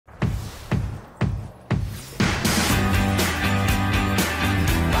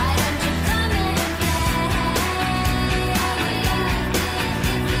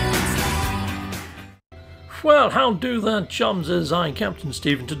Well, how do there, chums? I'm Captain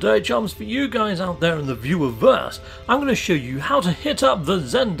Stephen. Today, chums, for you guys out there in the viewerverse, I'm going to show you how to hit up the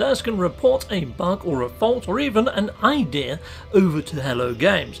ZenDesk and report a bug or a fault or even an idea over to Hello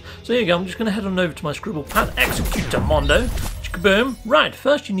Games. So here you go, I'm just going to head on over to my scribble pad, execute Mondo. Boom. Right,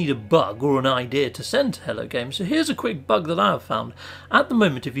 first you need a bug or an idea to send to Hello Games. So here's a quick bug that I have found. At the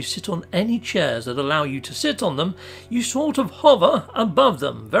moment, if you sit on any chairs that allow you to sit on them, you sort of hover above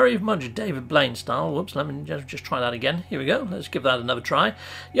them. Very much David Blaine style. Whoops, let me just try that again. Here we go. Let's give that another try.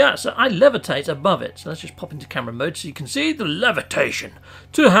 Yeah, so I levitate above it. So let's just pop into camera mode so you can see the levitation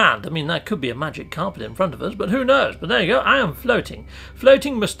to hand. I mean, that could be a magic carpet in front of us, but who knows? But there you go. I am floating.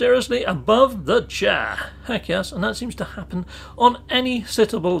 Floating mysteriously above the chair. Heck yes, and that seems to happen on any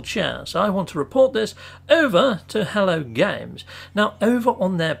sittable chair. So I want to report this over to Hello Games. Now, over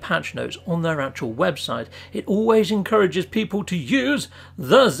on their patch notes, on their actual website, it always encourages people to use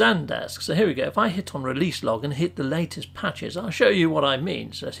the ZenDesk. So here we go. If I hit on release log and hit the latest patches, I'll show you what I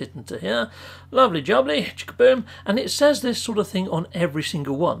mean. So let's hit into here. Lovely jubbly, chicka-boom. And it says this sort of thing on every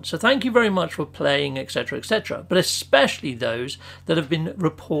single one. So thank you very much for playing, etc., etc. But especially those that have been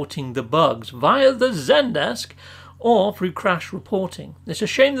reporting the bugs via the ZenDesk or through crash reporting. It's a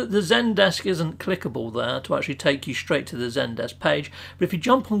shame that the ZenDesk isn't clickable there to actually take you straight to the ZenDesk page, but if you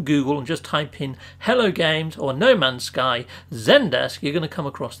jump on Google and just type in Hello Games or No Man's Sky ZenDesk, you're going to come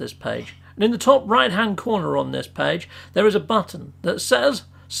across this page. And in the top right hand corner on this page, there is a button that says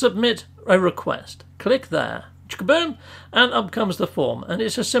Submit a Request. Click there. Boom, and up comes the form, and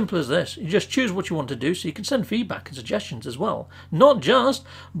it's as simple as this. You just choose what you want to do, so you can send feedback and suggestions as well, not just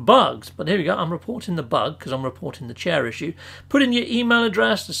bugs. But here we go, I'm reporting the bug because I'm reporting the chair issue. Put in your email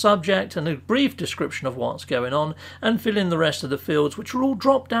address, the subject, and a brief description of what's going on, and fill in the rest of the fields, which are all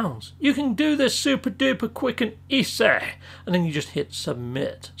drop downs. You can do this super duper quick and easy, and then you just hit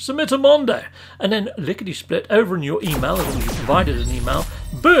submit. Submit a Mondo, and then lickety split over in your email, as long as you provided an email.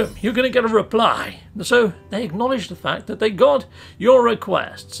 Boom, you're going to get a reply. So they acknowledge the fact that they got your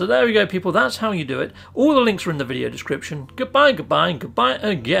request. So there we go, people. That's how you do it. All the links are in the video description. Goodbye, goodbye, and goodbye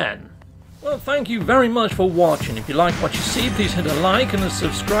again. Well, thank you very much for watching. If you like what you see, please hit a like and a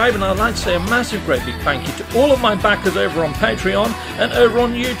subscribe. And I'd like to say a massive, great big thank you to all of my backers over on Patreon and over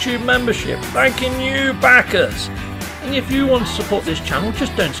on YouTube membership. Thanking you, backers. And if you want to support this channel,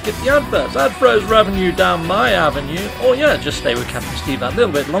 just don't skip the adverts. That throws revenue down my avenue. Or yeah, just stay with Captain Steve that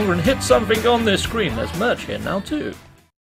little bit longer and hit something on this screen. There's merch here now too.